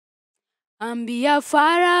Ambia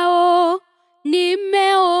Farao,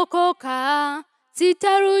 nimeokoka,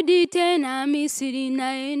 sitarudi tena Misri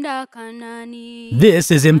naenda Kanani. This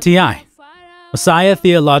is MTI, Messiah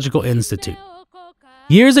Theological Institute.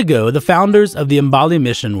 Years ago, the founders of the Mbale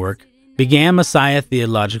mission work began Messiah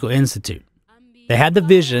Theological Institute. They had the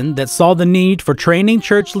vision that saw the need for training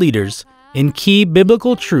church leaders in key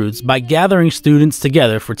biblical truths by gathering students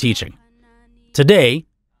together for teaching. Today,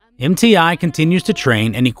 MTI continues to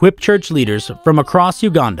train and equip church leaders from across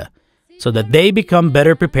Uganda so that they become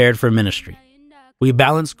better prepared for ministry. We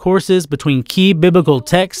balance courses between key biblical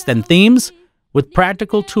texts and themes with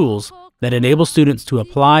practical tools that enable students to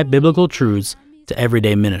apply biblical truths to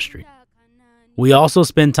everyday ministry. We also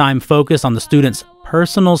spend time focused on the students'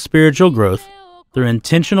 personal spiritual growth through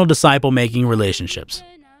intentional disciple-making relationships.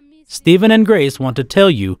 Stephen and Grace want to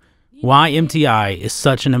tell you why MTI is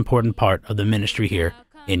such an important part of the ministry here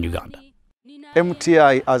in Uganda.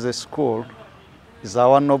 MTI as a school is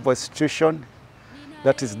our noble institution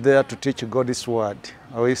that is there to teach God's word.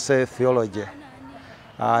 We say theology.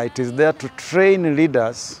 It is there to train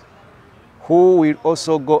leaders who will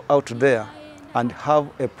also go out there and have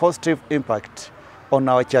a positive impact on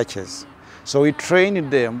our churches. So we train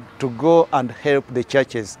them to go and help the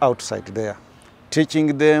churches outside there,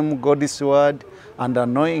 teaching them God's word and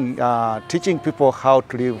teaching people how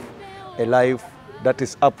to live a life that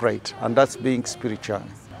is upright, and that's being spiritual.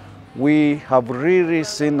 We have really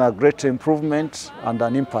seen a great improvement and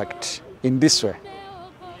an impact in this way.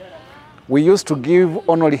 We used to give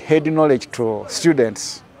only head knowledge to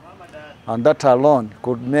students, and that alone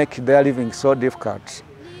could make their living so difficult.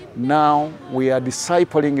 Now we are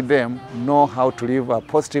discipling them, know how to live a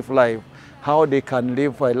positive life, how they can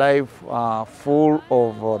live a life full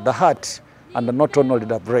of the heart and not only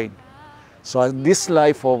the brain. So this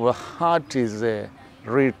life of the heart is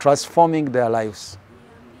really transforming their lives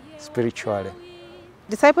spiritually.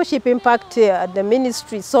 Discipleship impact the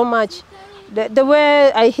ministry so much. The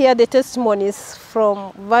way I hear the testimonies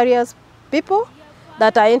from various people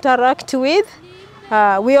that I interact with,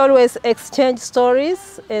 we always exchange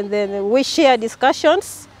stories and then we share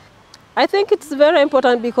discussions. I think it's very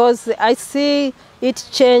important because I see it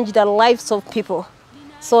change the lives of people.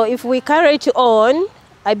 So if we carry it on,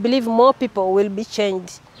 I believe more people will be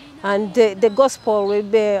changed and the gospel will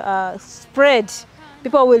be spread.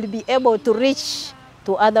 People will be able to reach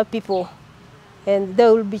to other people and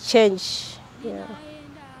there will be change. Yeah.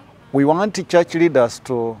 We want church leaders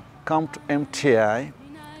to come to MTI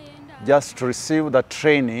just to receive the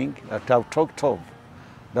training that I've talked of,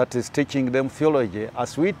 that is teaching them theology.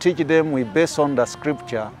 As we teach them, we base on the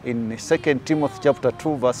scripture in 2 Timothy chapter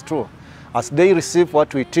 2, verse 2. As they receive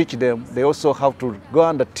what we teach them, they also have to go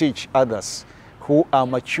and teach others who are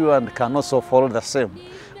mature and can also follow the same.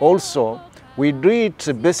 Also, we do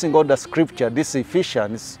it basing on the scripture, this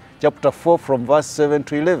Ephesians chapter 4 from verse 7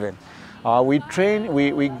 to 11. We train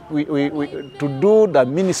to do the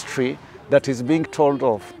ministry that is being told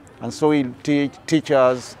of. And so we teach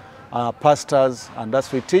teachers, pastors, and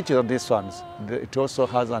as we teach these ones, it also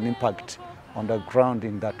has an impact on the ground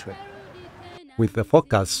in that way. With a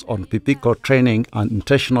focus on biblical training and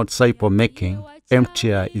intentional disciple making,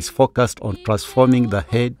 MTI is focused on transforming the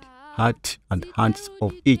head, heart, and hands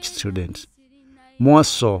of each student. More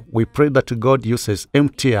so, we pray that God uses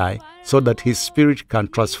MTI so that His Spirit can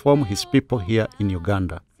transform His people here in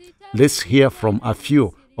Uganda. Let's hear from a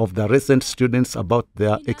few of the recent students about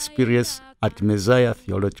their experience at Messiah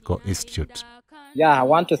Theological Institute. Yeah, I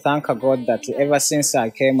want to thank God that ever since I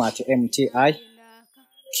came at MTI,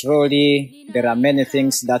 truly there are many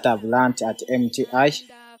things that I've learned at MTI,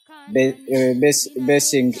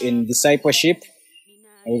 basing in discipleship,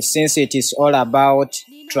 since it is all about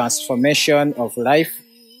transformation of life.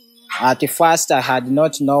 At first, I had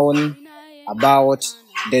not known about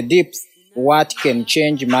the depth, what can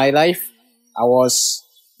change my life. I was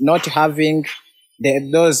not having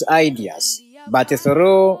those ideas, but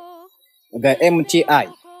through the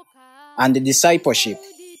MTI and the discipleship,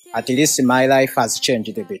 at least my life has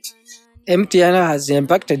changed a bit. MTI has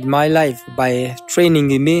impacted my life by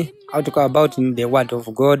training me how to go about in the Word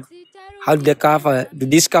of God, how to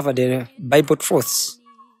discover the Bible truths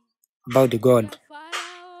about God,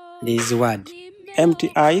 His Word.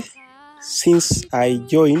 MTI, since I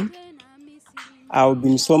joined, I've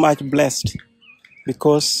been so much blessed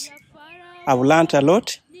because I've learned a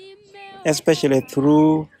lot, especially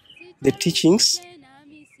through the teachings,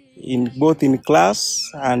 both in class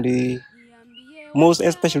and most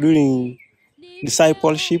especially during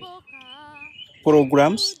discipleship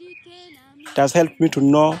programs. It has helped me to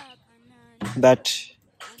know that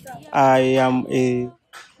I am a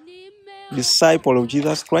disciple of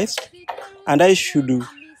Jesus Christ and I should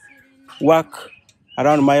work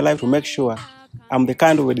around my life to make sure I'm the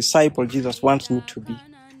kind of a disciple Jesus wants me to be,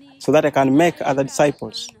 so that I can make other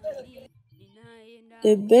disciples.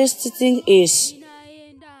 The best thing is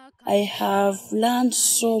I have learned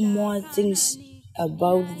so more things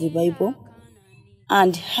about the Bible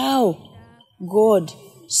and how God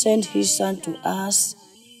sent His Son to us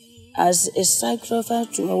as a sacrifice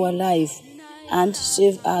to our life and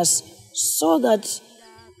save us, so that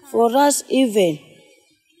for us even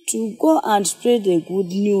to go and spread the good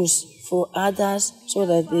news for others so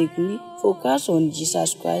that they can focus on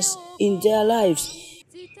Jesus Christ in their lives.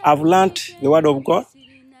 I've learned the Word of God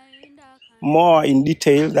more in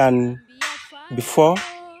detail than before,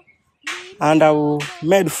 and I've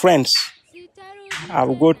made friends.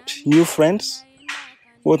 I've got new friends,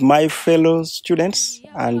 both my fellow students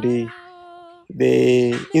and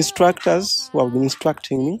the instructors who have been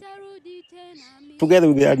instructing me. Together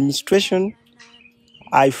with the administration,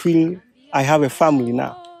 I feel I have a family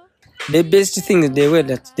now. The best thing is the way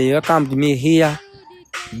that they welcomed me here.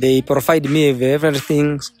 They provide me with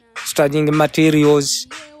everything, studying materials.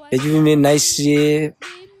 They give me nice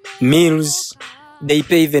meals. They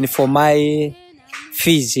pay even for my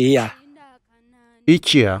fees here.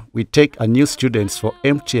 Each year, we take a new students for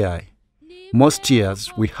MTI. Most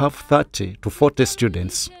years, we have 30 to 40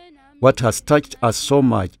 students. What has touched us so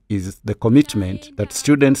much is the commitment that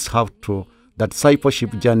students have to the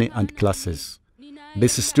discipleship journey and classes.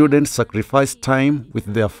 These students sacrifice time with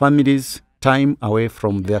their families, time away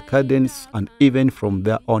from their academics, and even from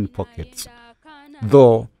their own pockets.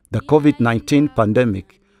 Though the COVID-19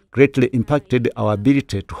 pandemic greatly impacted our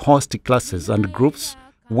ability to host classes and groups,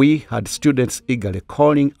 we had students eagerly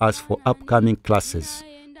calling us for upcoming classes.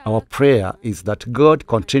 Our prayer is that God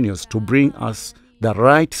continues to bring us the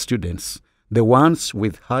right students, the ones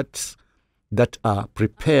with hearts that are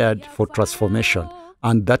prepared for transformation,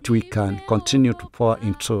 and that we can continue to pour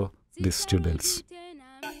into these students.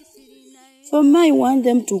 For me, I want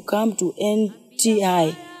them to come to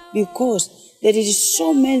NTI because there is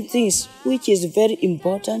so many things which is very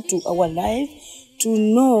important to our life, to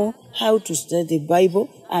know how to study the Bible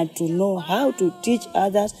and to know how to teach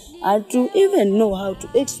others and to even know how to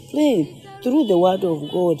explain through the Word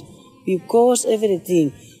of God, because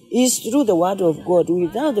everything is through the Word of God.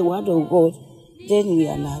 Without the Word of God, then we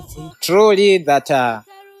are nothing. Truly that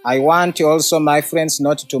I want also my friends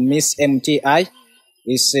not to miss MTI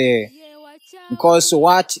is because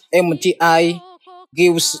what MTI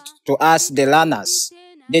gives to us, the learners,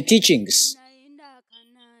 the teachings.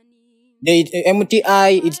 The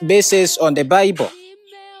MTI, it bases on the Bible.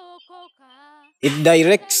 It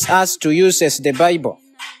directs us to use as the Bible,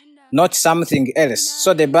 not something else.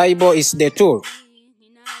 So the Bible is the tool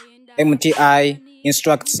MTI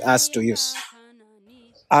instructs us to use.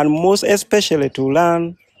 And most especially to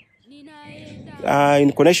learn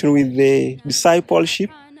in connection with the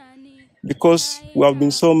discipleship, because we have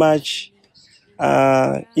been so much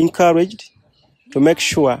encouraged to make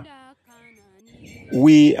sure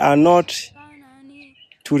we are not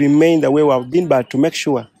to remain the way we have been, but to make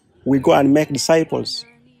sure we go and make disciples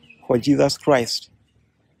for Jesus Christ.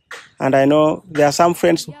 And I know there are some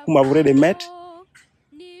friends whom I've already met.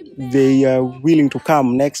 They are willing to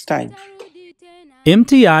come next time.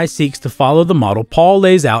 MTI seeks to follow the model Paul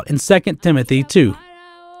lays out in 2 Timothy 2.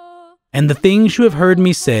 And the things you have heard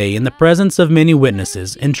me say in the presence of many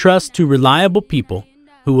witnesses, entrust to reliable people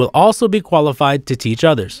who will also be qualified to teach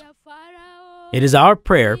others. It is our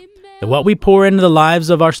prayer that what we pour into the lives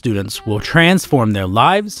of our students will transform their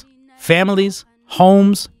lives, families,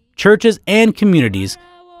 homes, churches, and communities,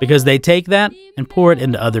 because they take that and pour it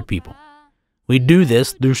into other people. We do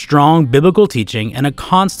this through strong biblical teaching and a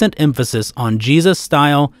constant emphasis on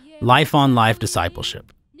Jesus-style, life-on-life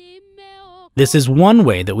discipleship. This is one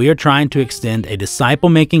way that we are trying to extend a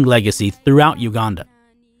disciple-making legacy throughout Uganda.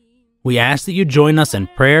 We ask that you join us in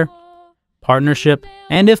prayer, partnership,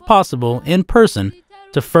 and if possible, in person,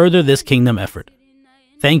 to further this kingdom effort.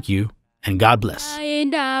 Thank you, and God bless.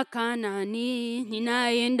 Ninaenda Kanani,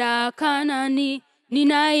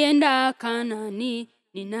 ninaenda Kanani.